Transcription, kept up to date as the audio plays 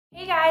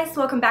Hey guys,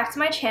 welcome back to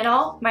my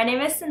channel. My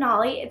name is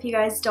Sonali if you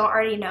guys don't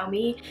already know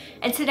me,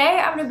 and today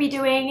I'm going to be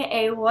doing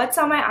a what's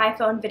on my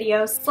iPhone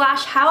video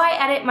slash how I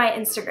edit my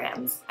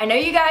Instagrams. I know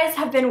you guys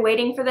have been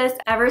waiting for this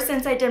ever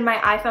since I did my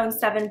iPhone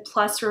 7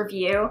 Plus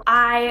review.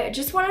 I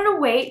just wanted to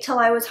wait till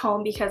I was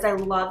home because I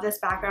love this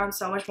background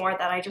so much more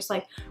that I just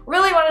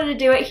really wanted to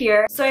do it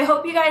here. So I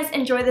hope you guys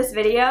enjoy this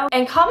video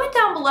and comment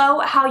down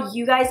below how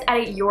you guys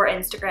edit your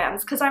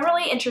Instagrams because I'm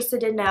really interested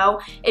to know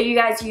if you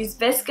guys use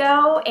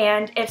VSCO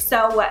and if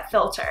so, what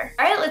filter.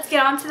 All right, let's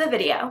get on to the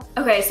video.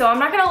 Okay, so I'm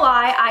not gonna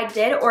lie, I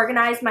did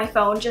organize my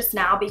phone just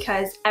now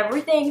because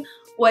everything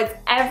was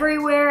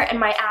everywhere and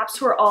my apps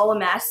were all a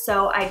mess,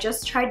 so I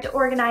just tried to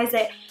organize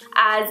it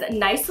as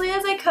nicely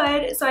as I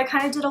could. So I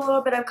kind of did a little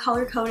bit of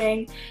color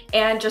coding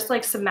and just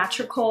like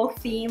symmetrical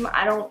theme.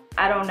 I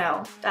don't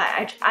know.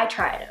 I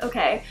tried,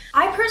 okay.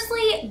 I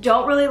personally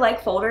don't really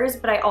like folders,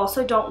 but I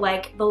also don't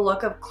like the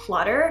look of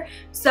clutter.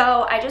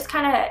 So I just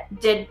kind of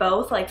did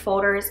both, like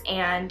folders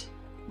and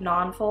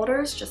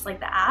non-folders, just like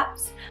the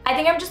apps. I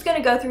think I'm just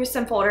gonna go through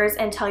some folders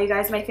and tell you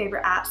guys my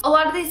favorite apps. A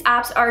lot of these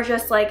apps are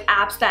just like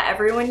apps that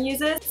everyone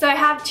uses. So I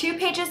have 2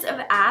 pages of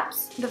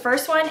apps. The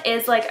first one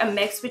is like a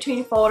mix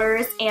between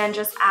folders and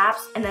just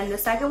apps, and then the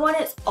second one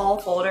is all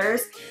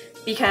folders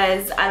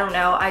because I don't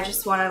know, I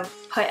just want to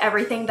put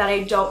everything that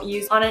I don't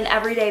use on an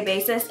everyday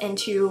basis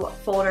into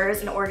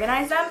folders and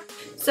organize them.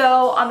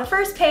 So on the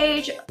first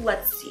page,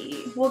 let's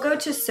see, we'll go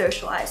to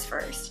socialize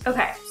first.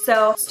 Okay,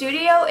 so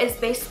Studio is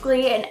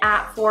basically an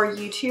app for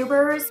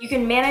YouTubers. You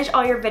can manage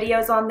all your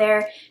videos on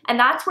there, and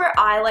that's where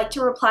I like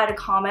to reply to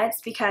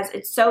comments because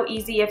it's so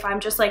easy. If I'm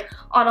just like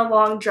on a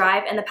long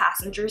drive in the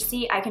passenger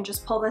seat, I can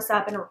just pull this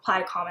up and reply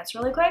to comments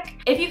really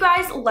quick. If you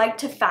guys like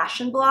to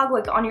fashion blog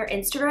like on your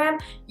Instagram,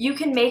 you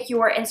can make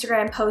your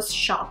Instagram posts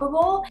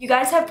shoppable. You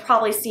guys have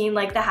probably seen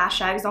like the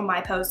hashtags on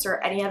my posts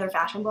or any other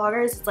fashion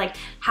bloggers. It's like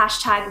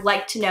hashtag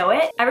like to know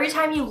it. Every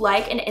time you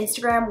like an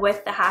Instagram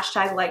with the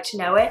hashtag like to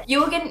know it, you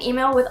will get an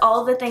email with all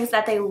of the things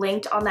that they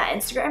linked on that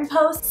Instagram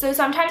post. So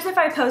sometimes if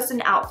I post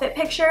an outfit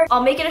picture,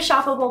 I'll make it a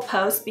shoppable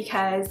post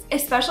because,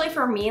 especially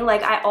for me,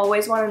 like I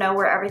always want to know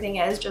where everything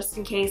is just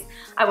in case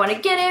I want to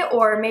get it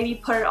or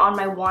maybe put it on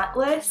my want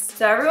list.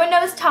 So everyone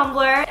knows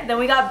Tumblr. Then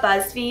we got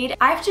BuzzFeed.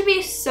 I have to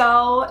be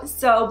so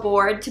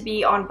bored to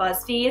be on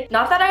BuzzFeed.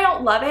 Not that I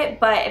don't love it,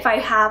 but if I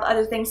have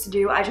other things to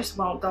do, I just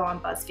won't go on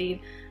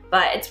BuzzFeed.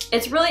 But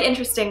it's really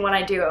interesting when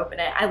I do open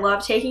it. I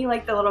love taking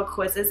like the little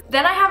quizzes.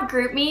 Then I have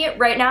GroupMe.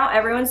 Right now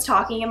everyone's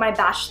talking in my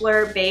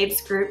Bachelor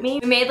Babes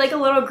GroupMe. We made like a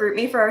little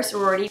GroupMe for our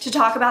sorority to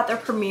talk about their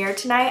premiere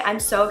tonight. I'm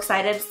so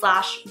excited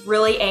slash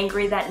really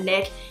angry that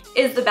Nick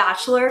is the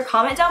Bachelor.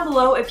 Comment down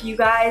below if you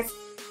guys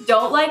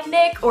don't like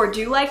Nick or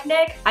do like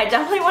Nick. I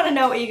definitely want to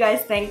know what you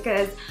guys think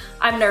because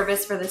I'm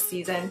nervous for this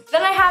season.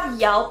 Then I have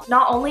Yelp.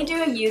 Not only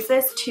do I use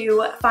this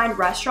to find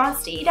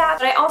restaurants to eat at,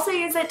 but I also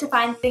use it to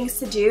find things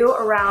to do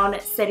around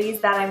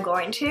cities that I'm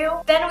going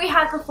to. Then we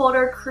have the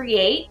folder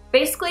Create.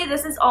 Basically,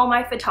 this is all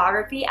my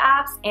photography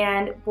apps,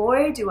 and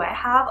boy, do I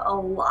have a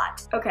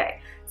lot. Okay.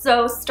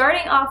 So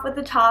starting off with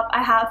the top,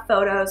 I have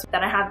photos.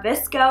 Then I have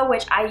VSCO,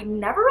 which I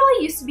never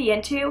really used to be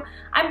into.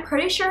 I'm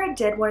pretty sure I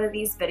did one of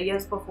these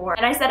videos before,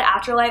 and I said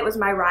Afterlight was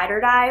my ride or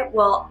die.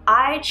 Well,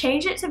 I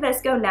changed it to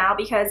VSCO now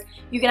because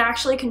you can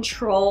actually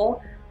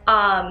control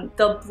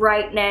the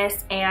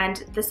brightness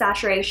and the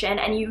saturation,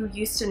 and you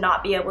used to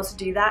not be able to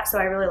do that, so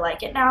I really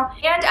like it now.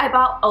 And I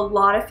bought a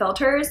lot of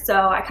filters,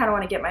 so I kind of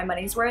want to get my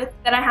money's worth.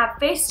 Then I have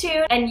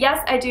Facetune, and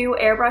yes, I do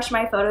airbrush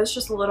my photos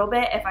just a little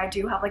bit. If I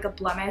do have like a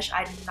blemish,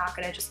 I'm not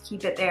gonna just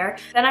keep it there.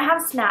 Then I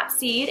have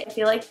Snapseed. I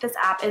feel like this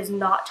app is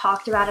not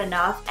talked about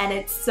enough, and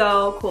it's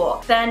so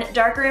cool. Then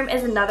Darkroom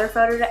is another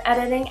photo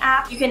editing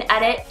app. You can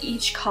edit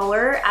each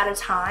color at a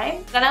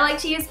time. Then I like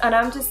to use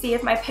Unum to see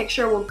if my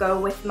picture will go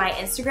with my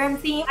Instagram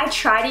theme. I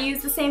try to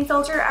use the same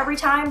filter every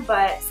time,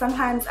 but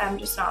sometimes I'm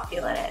just not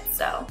feeling it,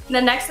 so.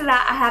 Then next to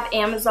that, I have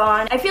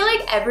Amazon. I feel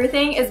like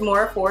everything is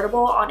more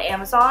affordable on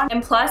Amazon,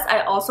 and plus,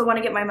 I also want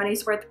to get my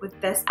money's worth with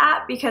this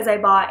app because I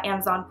bought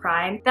Amazon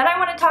Prime. Then I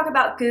want to talk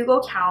about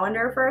Google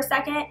Calendar for a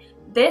second.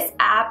 This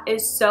app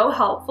is so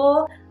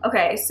helpful.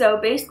 Okay, so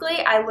basically,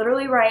 I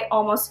literally write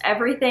almost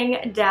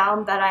everything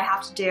down that I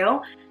have to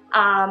do.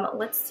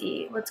 Let's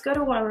see, let's go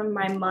to one of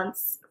my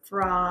months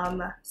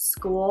from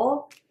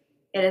school.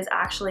 It is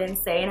actually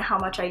insane how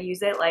much I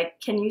use it.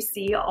 Like, can you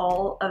see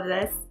all of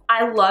this?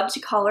 I love to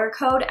color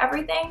code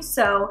everything,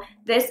 so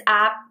this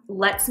app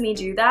lets me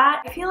do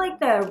that. I feel like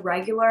the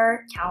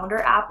regular calendar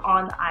app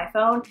on the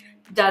iPhone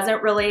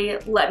doesn't really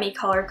let me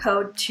color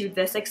code to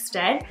this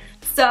extent,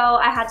 so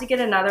I had to get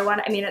another one.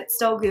 I mean, it's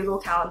still Google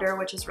Calendar,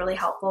 which is really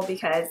helpful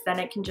because then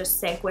it can just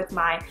sync with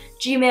my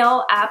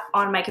Gmail app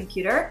on my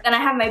computer. Then I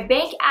have my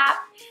bank app.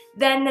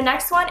 Then the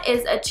next one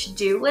is a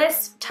to-do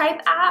list type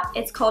app.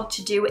 It's called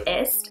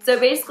Todoist. So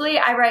basically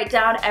I write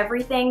down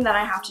everything that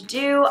I have to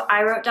do.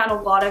 I wrote down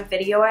a lot of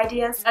video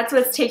ideas. That's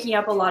what's taking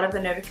up a lot of the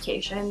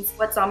notifications.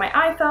 What's on my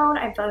iPhone,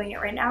 I'm filming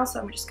it right now, so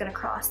I'm just gonna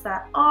cross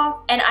that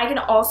off. And I can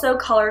also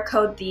color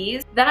code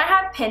these. Then I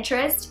have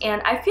Pinterest,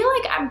 and I feel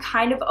like I'm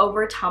kind of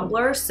over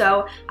Tumblr,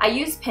 so I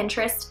use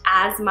Pinterest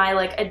as my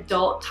like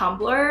adult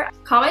Tumblr.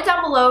 Comment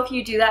down below if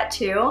you do that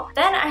too.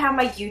 Then I have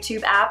my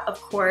YouTube app, of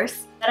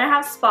course. Then I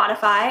have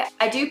Spotify.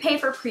 I do pay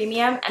for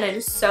premium and it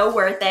is so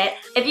worth it.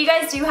 If you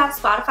guys do have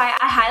Spotify,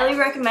 I highly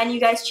recommend you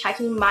guys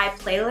checking my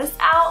playlist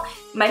out.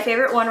 My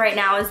favorite one right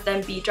now is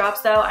Them Beat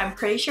Drops though. I'm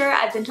pretty sure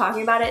I've been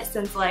talking about it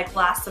since like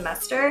last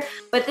semester.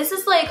 But this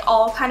is like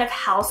all kind of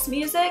house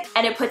music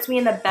and it puts me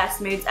in the best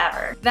moods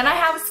ever. Then I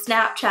have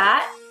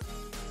Snapchat.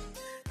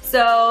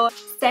 So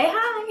say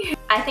hi.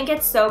 I think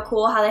it's so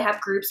cool how they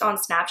have groups on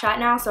Snapchat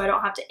now, so I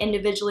don't have to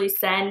individually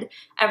send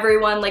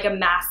everyone like a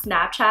mass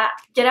Snapchat.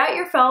 Get out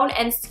your phone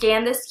and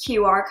scan this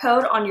QR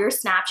code on your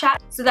Snapchat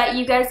so that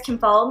you guys can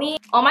follow me.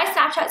 All my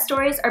Snapchat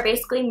stories are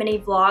basically mini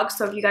vlogs,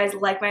 so if you guys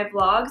like my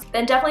vlogs,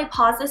 then definitely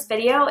pause this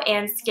video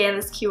and scan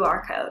this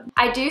QR code.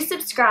 I do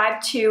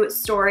subscribe to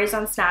stories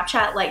on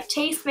Snapchat like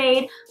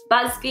Tastemade,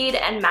 BuzzFeed,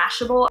 and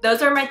Mashable.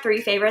 Those are my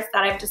 3 favorites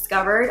that I've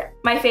discovered.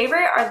 My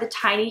favorite are the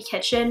Tiny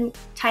Kitchen,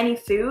 Tiny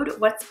Food,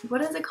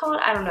 what is it called?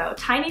 I don't know.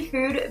 Tiny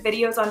Food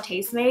videos on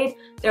Tastemade.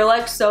 They're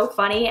like so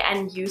funny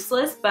and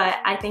useless, but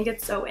I think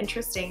it's so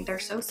interesting. They're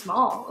so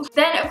small.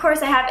 Then of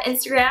course I have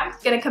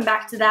Instagram, gonna come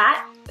back to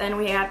that. Then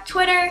we have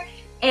Twitter.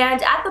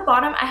 And at the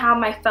bottom, I have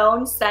my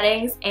phone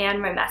settings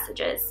and my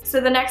messages.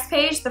 So the next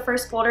page, the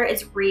first folder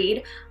is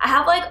read. I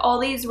have like all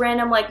these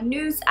random like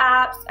news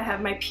apps. I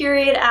have my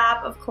period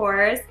app, of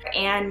course,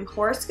 and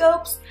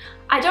horoscopes.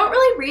 I don't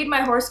really read my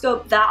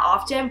horoscope that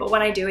often, but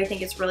when I do, I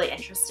think it's really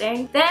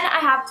interesting. Then I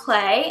have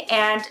Play,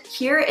 and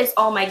here is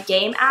all my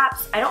game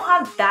apps. I don't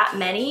have that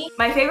many.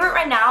 My favorite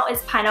right now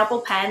is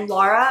Pineapple Pen.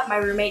 Laura, my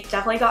roommate,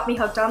 definitely got me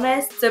hooked on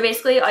this. So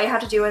basically, all you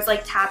have to do is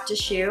like tap to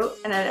shoot,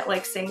 and then it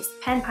like sings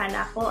pen,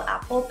 pineapple,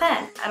 apple,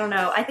 pen. I don't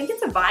know. I think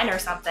it's a Vine or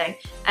something.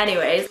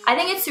 Anyways, I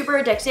think it's super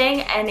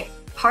addicting, and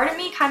part of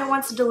me kind of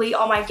wants to delete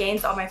all my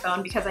games on my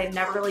phone because I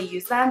never really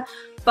use them.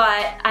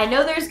 But I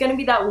know there's gonna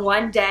be that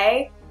one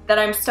day that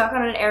I'm stuck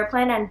on an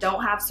airplane and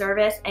don't have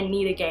service and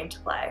need a game to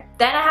play.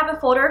 Then I have a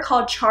folder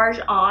called Charge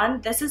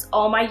On. This is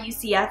all my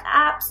UCF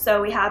apps.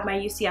 So we have my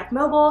UCF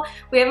Mobile,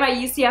 we have my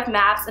UCF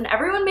Maps, and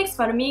everyone makes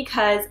fun of me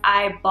because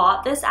I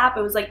bought this app.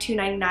 It was like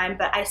 $2.99,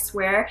 but I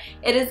swear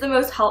it is the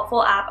most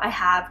helpful app I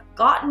have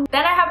gotten.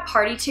 Then I have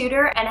Party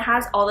Tutor, and it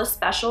has all the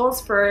specials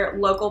for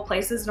local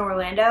places in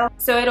Orlando.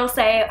 So it'll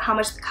say how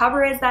much the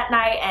cover is that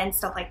night and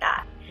stuff like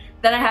that.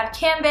 Then I have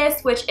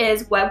Canvas, which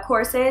is web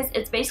courses.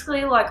 It's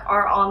basically like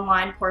our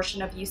online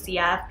portion of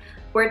UCF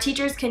where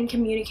teachers can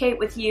communicate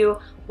with you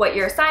what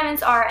your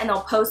assignments are, and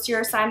they'll post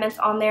your assignments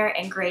on there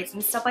and grades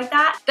and stuff like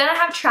that. Then I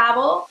have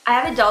Travel. I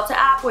have a Delta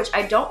app, which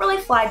I don't really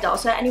fly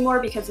Delta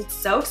anymore because it's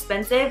so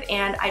expensive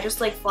and I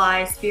just like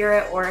fly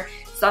Spirit or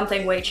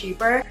something way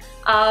cheaper.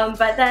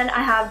 But then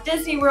I have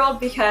Disney World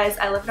because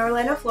I live in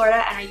Orlando,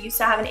 Florida, and I used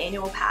to have an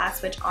annual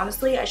pass, which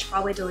honestly I should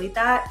probably delete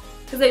that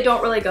because I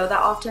don't really go that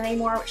often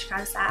anymore, which is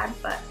kind of sad,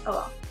 but oh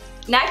well.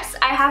 Next,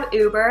 I have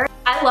Uber.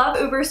 I love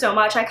Uber so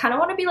much. I kind of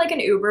want to be like an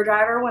Uber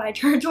driver when I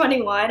turn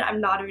 21.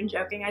 I'm not even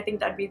joking. I think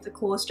that'd be the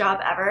coolest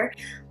job ever.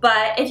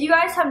 But if you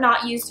guys have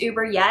not used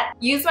Uber yet,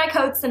 use my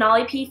code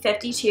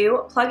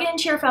SonarlyP52. Plug it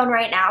into your phone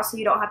right now so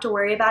you don't have to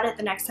worry about it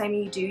the next time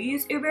you do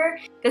use Uber.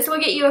 This will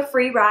get you a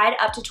free ride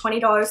up to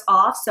 $20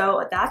 off,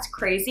 so that's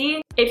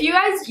crazy. If you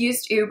guys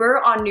used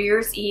Uber on New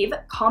Year's Eve,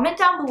 comment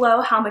down below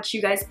how much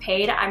you guys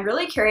paid. I'm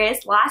really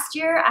curious. Last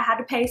year, I had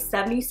to pay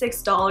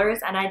 $76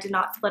 and I did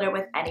not split it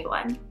with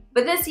anyone.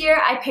 But this year,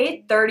 I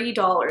paid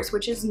 $30,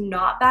 which is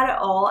not bad at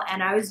all,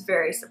 and I was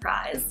very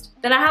surprised.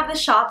 Then I have the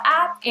Shop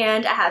app,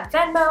 and I have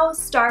Venmo,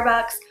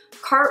 Starbucks,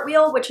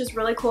 Cartwheel, which is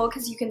really cool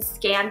because you can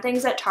scan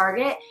things at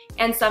Target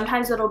and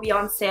sometimes it'll be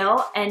on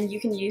sale and you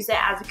can use it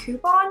as a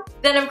coupon.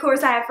 Then of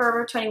course I have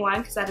Forever 21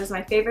 because that is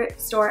my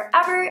favorite store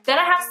ever. Then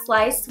I have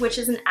Slice, which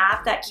is an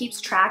app that keeps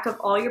track of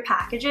all your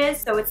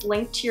packages, so it's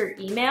linked to your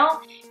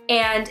email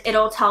and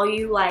it'll tell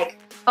you like,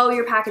 oh,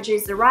 your package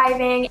is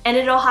arriving, and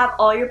it'll have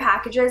all your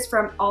packages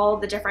from all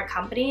the different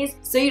companies,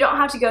 so you don't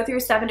have to go through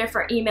 7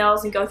 different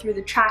emails and go through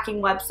the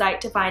tracking website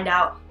to find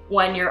out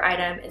when your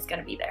item is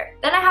gonna be there.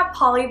 Then I have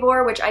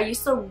Polyvore, which I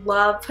used to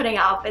love putting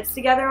outfits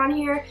together on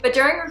here, but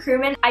during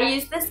recruitment, I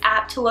used this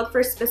app to look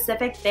for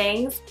specific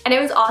things, and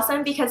it was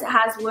awesome because it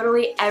has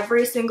literally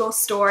every single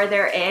store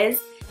there is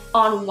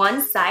on one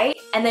site,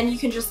 and then you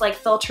can just like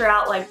filter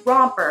out like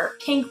romper,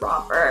 pink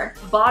romper,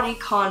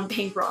 bodycon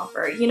pink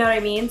romper, you know what I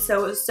mean?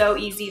 So it was so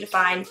easy to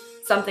find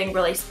something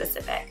really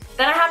specific.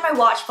 Then I have my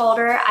watch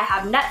folder. I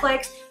have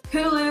Netflix,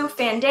 Hulu,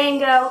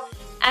 Fandango,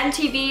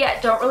 MTV, I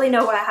don't really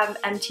know why I have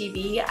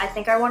MTV. I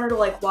think I wanted to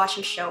like watch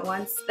a show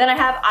once. Then I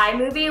have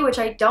iMovie, which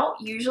I don't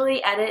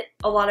usually edit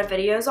a lot of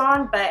videos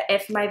on, but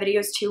if my video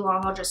is too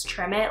long, I'll just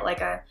trim it,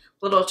 like a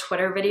little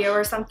Twitter video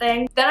or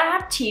something. Then I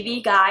have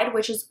TV Guide,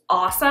 which is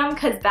awesome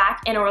because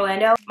back in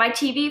Orlando, my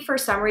TV for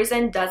some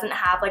reason doesn't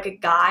have like a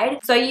guide,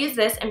 so I use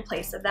this in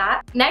place of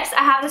that. Next,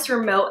 I have this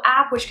remote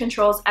app which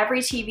controls every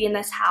TV in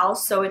this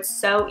house, so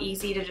it's so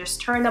easy to just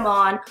turn them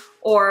on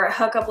or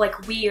hook up like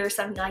Wii or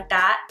something like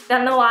that.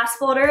 Then the last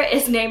folder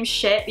is named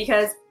shit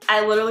because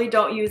I literally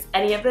don't use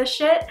any of this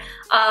shit.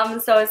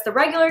 So it's the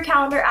regular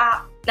calendar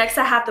app. Next,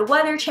 I have the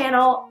weather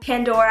channel,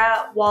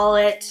 Pandora,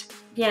 wallet,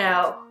 you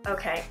know,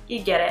 okay, you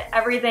get it.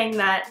 Everything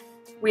that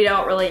we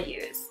don't really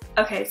use.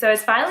 Okay, so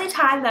it's finally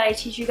time that I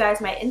teach you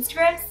guys my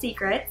Instagram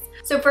secrets.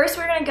 So first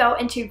we're gonna go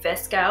into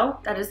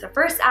Visco. That is the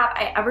first app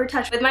I ever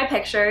touched with my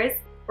pictures.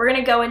 We're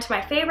gonna go into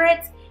my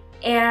favorites,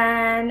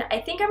 and I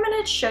think I'm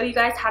gonna show you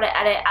guys how to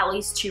edit at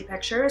least 2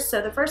 pictures.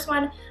 So the first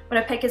one I'm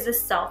gonna pick is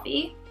this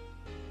selfie.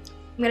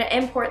 I'm gonna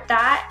import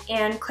that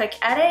and click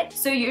edit.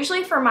 So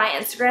usually for my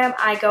Instagram,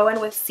 I go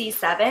in with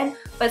C7,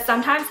 but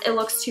sometimes it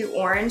looks too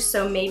orange,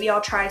 so maybe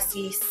I'll try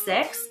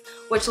C6,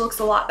 which looks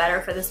a lot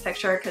better for this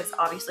picture because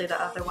obviously the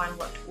other one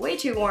looked way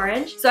too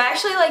orange. So I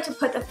actually like to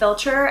put the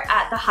filter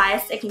at the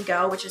highest it can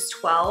go, which is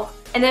 12.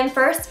 And then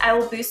first I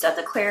will boost up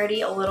the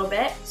clarity a little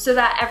bit so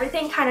that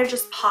everything kind of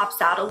just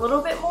pops out a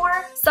little bit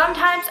more.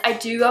 Sometimes I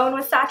do go in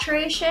with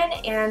saturation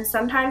and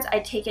sometimes I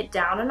take it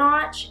down a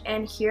notch,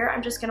 and here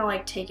I'm just gonna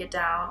like take it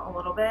down a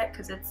little bit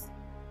because it's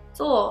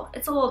a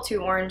little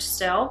too orange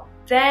still.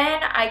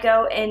 Then I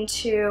go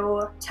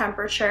into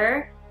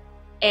temperature.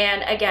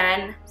 And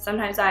again,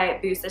 sometimes I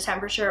boost the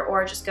temperature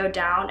or just go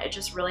down. It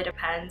just really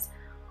depends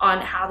on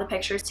how the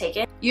picture is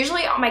taken.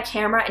 Usually on my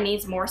camera it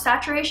needs more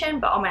saturation,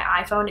 but on my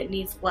iPhone it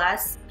needs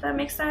less, if that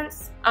makes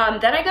sense.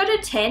 Then I go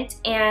to tint,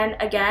 and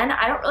again,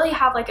 I don't really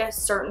have like a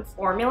certain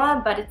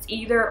formula, but it's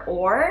either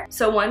or.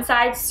 So one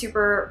side's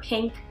super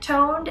pink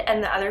toned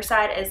and the other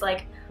side is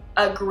like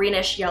a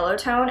greenish yellow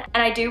tone,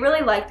 and I do really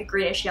like the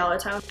greenish yellow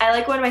tone. I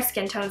like when my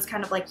skin tone is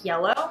kind of like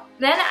yellow.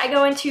 Then I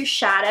go into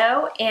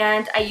shadow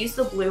and I use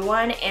the blue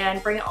one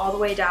and bring it all the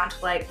way down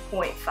to like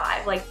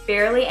 0.5, like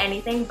barely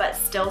anything but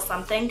still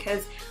something,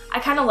 because I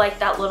kind of like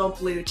that little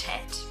blue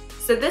tint.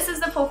 So this is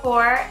the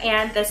before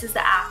and this is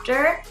the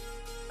after.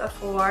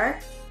 Before,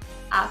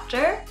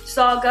 after.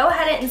 So I'll go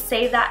ahead and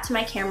save that to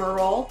my camera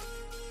roll.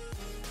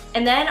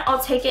 And then I'll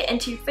take it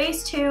into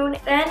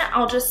Facetune. Then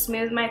I'll just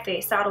smooth my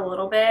face out a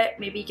little bit,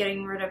 maybe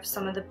getting rid of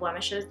some of the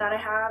blemishes that I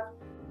have.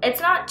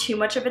 It's not too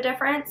much of a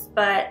difference,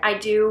 but I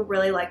do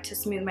really like to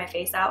smooth my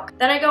face out.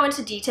 Then I go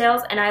into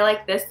details, and I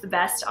like this the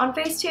best on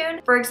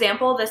Facetune. For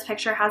example, this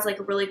picture has like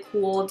a really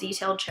cool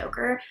detailed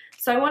choker,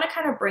 so I want to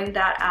kind of bring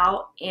that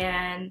out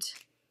and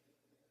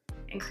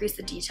increase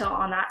the detail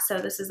on that. So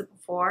this is the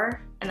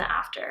before and the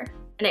after,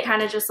 and it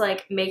kind of just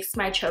like makes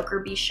my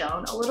choker be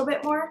shown a little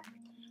bit more.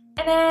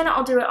 And then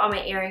I'll do it on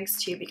my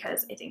earrings too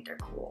because I think they're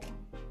cool.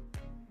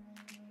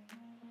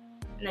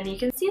 And then you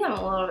can see them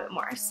a little bit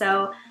more.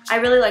 So I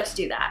really like to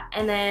do that.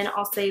 And then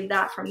I'll save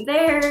that from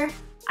there.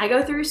 I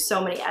go through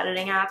so many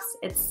editing apps,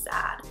 it's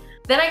sad.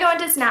 Then I go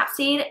into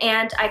Snapseed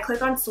and I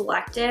click on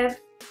selective,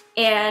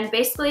 and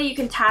basically you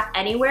can tap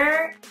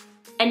anywhere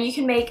and you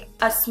can make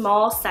a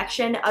small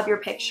section of your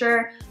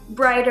picture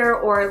brighter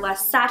or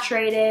less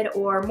saturated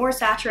or more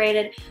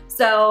saturated.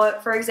 So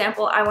for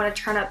example, I want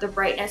to turn up the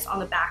brightness on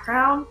the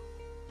background,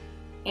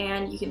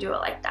 and you can do it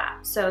like that.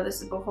 So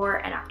this is before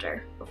and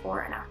after,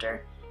 before and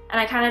after. And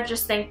I kind of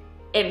just think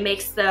it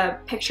makes the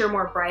picture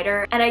more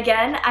brighter. And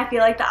again, I feel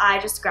like the eye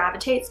just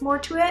gravitates more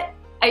to it.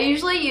 I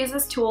usually use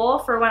this tool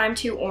for when I'm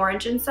too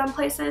orange in some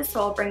places, so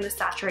I'll bring the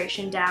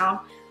saturation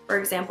down. For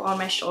example, on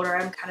my shoulder,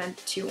 I'm kind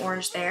of too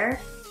orange there.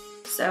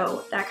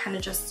 So that kind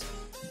of just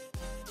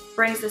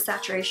brings the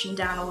saturation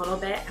down a little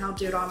bit, and I'll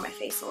do it on my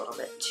face a little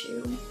bit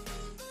too.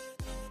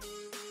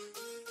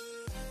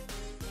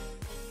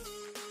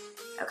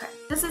 Okay,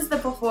 this is the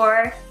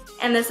before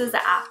and this is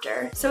the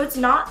after. So it's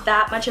not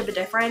that much of a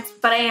difference,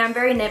 but I am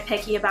very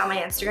nitpicky about my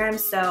Instagram,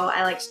 so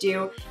I like to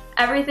do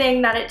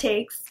everything that it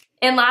takes.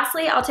 And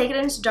lastly, I'll take it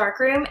into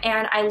darkroom,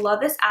 and I love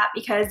this app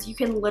because you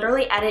can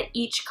literally edit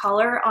each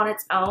color on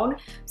its own.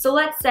 So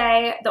let's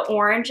say the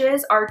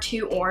oranges are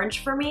too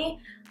orange for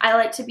me. I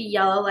like to be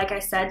yellow, like I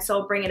said, so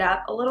I'll bring it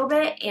up a little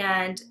bit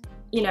and,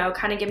 you know,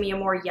 kind of give me a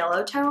more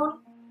yellow tone.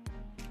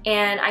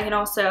 And I can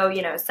also,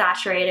 you know,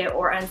 saturate it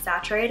or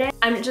unsaturate it.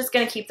 I'm just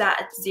gonna keep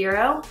that at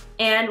 0.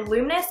 And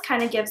luminous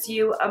kind of gives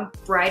you a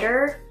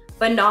brighter,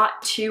 but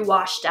not too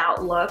washed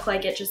out look.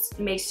 Like it just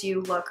makes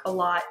you look a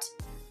lot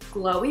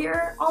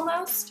glowier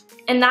almost.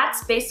 And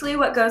that's basically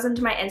what goes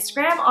into my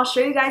Instagram. I'll show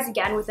you guys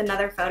again with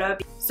another photo.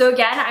 So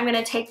again, I'm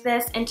gonna take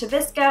this into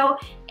Visco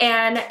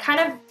and kind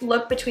of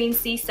look between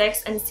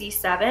C6 and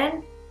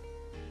C7.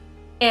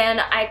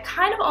 And I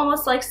kind of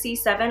almost like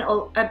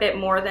C7 a bit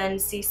more than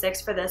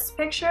C6 for this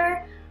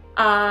picture.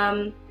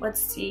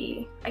 Let's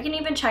see. I can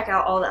even check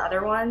out all the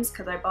other ones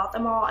because I bought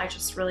them all. I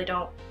just really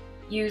don't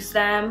use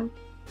them.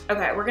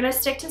 Okay, we're gonna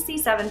stick to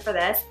C7 for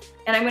this,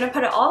 and I'm gonna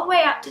put it all the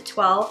way up to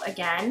 12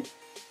 again.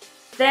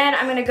 Then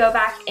I'm gonna go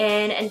back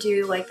in and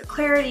do like the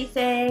clarity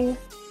thing,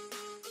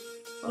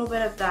 a little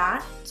bit of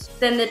that.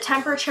 Then the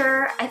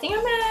temperature, I think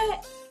I'm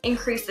gonna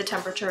increase the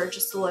temperature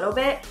just a little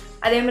bit.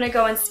 I think I'm gonna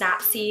go in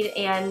Snapseed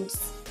and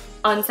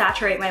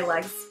unsaturate my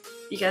legs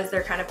because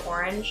they're kind of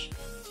orange,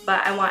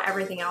 but I want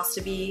everything else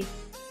to be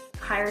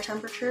higher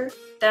temperature.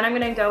 Then I'm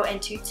gonna go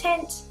into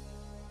tint,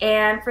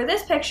 and for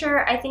this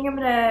picture, I think I'm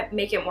gonna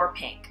make it more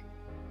pink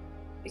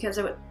because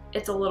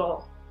it's a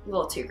little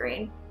too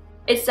green.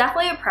 It's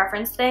definitely a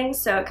preference thing,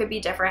 so it could be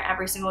different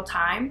every single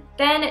time.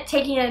 Then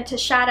taking it into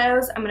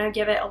shadows, I'm gonna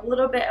give it a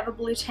little bit of a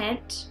blue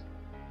tint,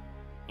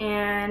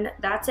 and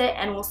that's it,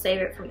 and we'll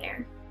save it from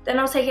there. Then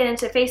I'll take it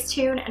into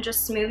Facetune and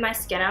just smooth my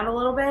skin out a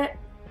little bit.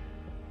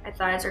 My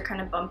thighs are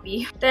kind of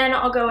bumpy. Then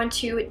I'll go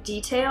into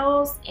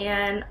details,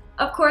 and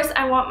of course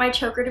I want my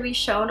choker to be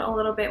shown a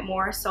little bit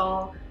more, so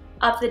I'll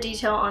up the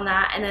detail on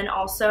that, and then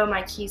also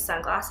my key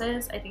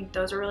sunglasses. I think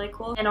those are really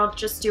cool, and I'll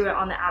just do it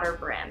on the outer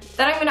brim.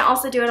 Then I'm gonna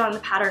also do it on the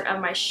pattern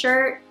of my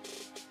shirt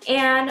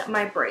and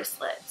my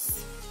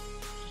bracelets.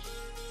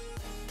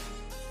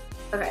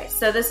 Okay,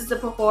 so this is the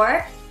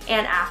before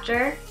and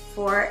after,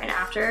 before and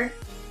after.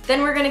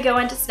 Then we're gonna go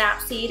into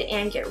Snapseed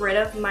and get rid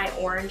of my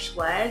orange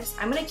legs.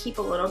 I'm gonna keep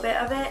a little bit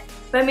of it,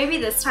 but maybe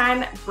this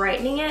time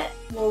brightening it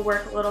will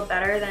work a little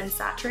better than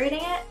saturating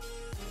it.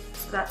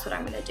 So that's what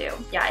I'm gonna do.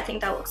 Yeah, I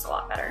think that looks a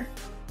lot better.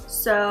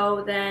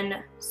 So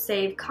then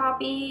save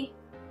copy.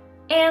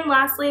 And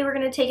lastly, we're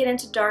gonna take it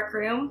into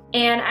darkroom.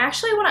 And I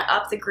actually wanna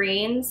up the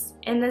greens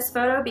in this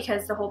photo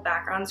because the whole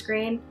background's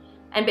green.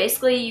 And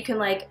basically you can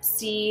like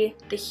see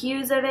the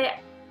hues of it.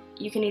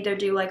 You can either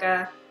do like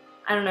a,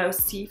 I don't know,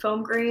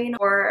 seafoam green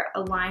or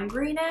a lime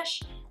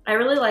greenish. I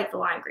really like the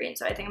lime green,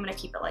 so I think I'm gonna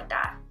keep it like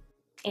that.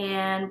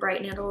 And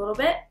brighten it a little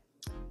bit.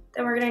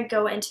 Then we're gonna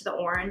go into the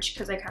orange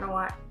because I kinda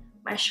want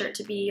my shirt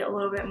to be a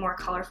little bit more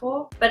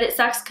colorful. But it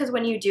sucks because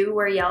when you do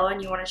wear yellow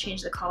and you want to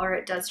change the color,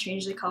 it does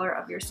change the color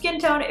of your skin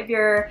tone if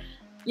you're,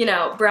 you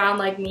know, brown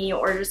like me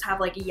or just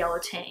have like a yellow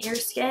tint in your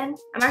skin.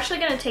 I'm actually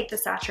going to take the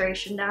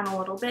saturation down a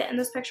little bit in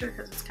this picture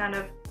because it's kind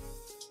of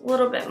a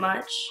little bit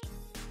much.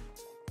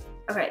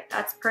 Okay,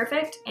 that's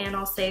perfect, and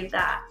I'll save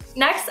that.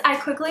 Next, I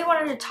quickly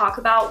wanted to talk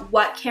about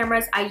what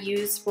cameras I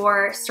use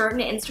for certain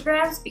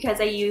Instagrams because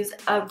I use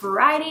a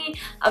variety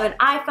of an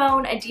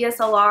iPhone, a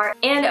DSLR,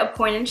 and a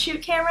point and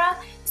shoot camera.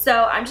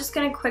 So I'm just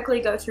gonna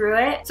quickly go through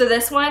it. So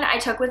this one I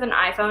took with an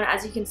iPhone.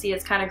 As you can see,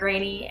 it's kind of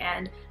grainy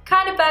and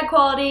kind of bad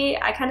quality.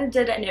 I kind of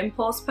did an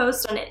impulse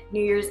post on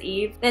New Year's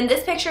Eve. Then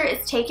this picture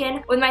is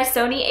taken with my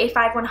Sony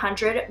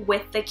a5100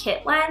 with the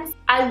kit lens.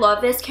 I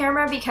love this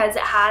camera because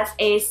it has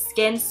a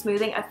skin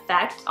smoothing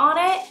effect on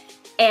it,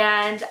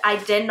 and I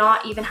did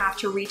not even have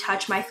to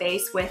retouch my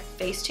face with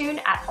Facetune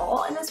at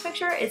all in this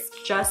picture. It's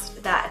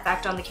just that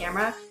effect on the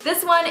camera.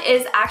 This one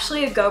is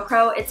actually a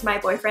GoPro. It's my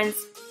boyfriend's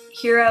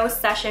Hero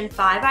Session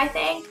 5, I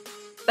think.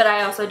 But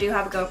I also do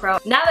have a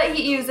GoPro. Now that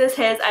he uses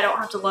his, I don't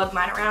have to lug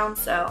mine around,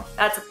 so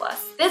that's a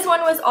plus. This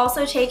one was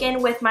also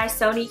taken with my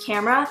Sony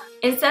camera.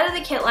 Instead of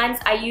the kit lens,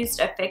 I used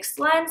a fixed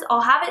lens.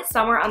 I'll have it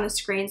somewhere on the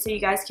screen so you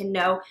guys can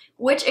know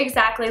which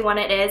exactly one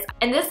it is.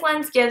 And this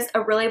lens gives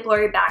a really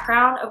blurry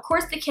background. Of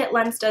course, the kit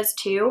lens does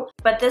too,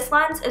 but this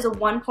lens is a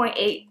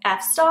 1.8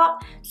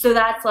 f-stop, so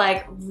that's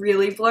like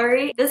really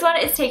blurry. This one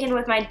is taken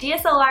with my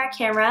DSLR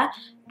camera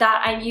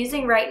that I'm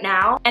using right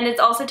now, and it's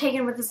also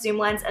taken with a zoom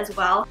lens as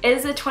well. It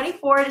is a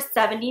 24 to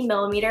 70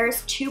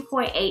 millimeters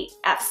 2.8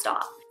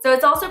 f-stop. So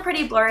it's also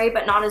pretty blurry,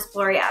 but not as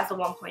blurry as the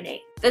 1.8.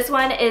 This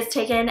one is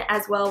taken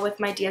as well with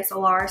my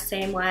DSLR,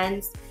 same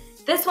lens.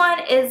 This one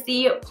is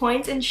the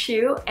point and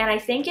shoot, and I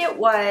think it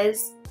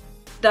was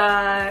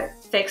the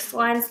fixed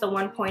lens, the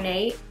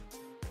 1.8.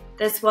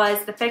 This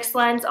was the fixed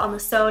lens on the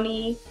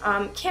Sony.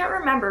 Can't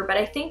remember, but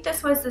I think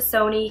this was the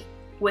Sony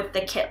with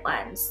the kit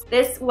lens.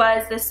 This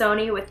was the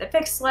Sony with the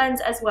fixed lens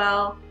as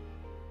well.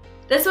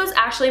 This was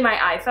actually my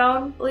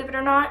iPhone, believe it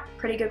or not.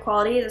 Pretty good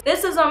quality.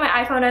 This was on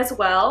my iPhone as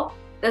well.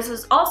 This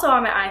was also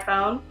on my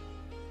iPhone.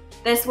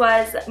 This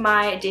was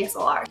my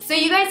DSLR. So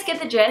you guys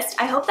get the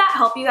gist. I hope that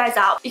helped you guys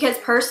out because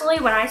personally,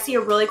 when I see a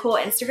really cool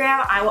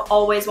Instagram, I will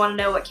always want to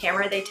know what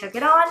camera they took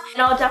it on.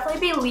 And I'll definitely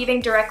be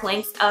leaving direct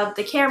links of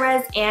the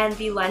cameras and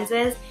the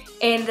lenses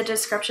in the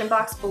description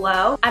box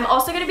below. I'm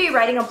also going to be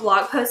writing a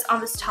blog post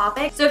on this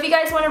topic, so if you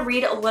guys want to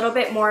read a little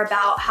bit more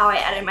about how I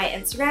edit my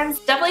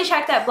Instagrams, definitely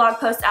check that blog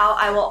post out.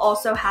 I will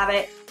also have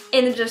it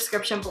in the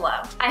description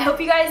below. I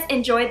hope you guys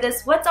enjoyed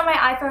this What's on My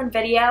iPhone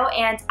video,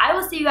 and I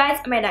will see you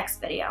guys in my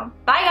next video.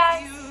 Bye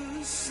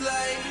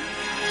guys!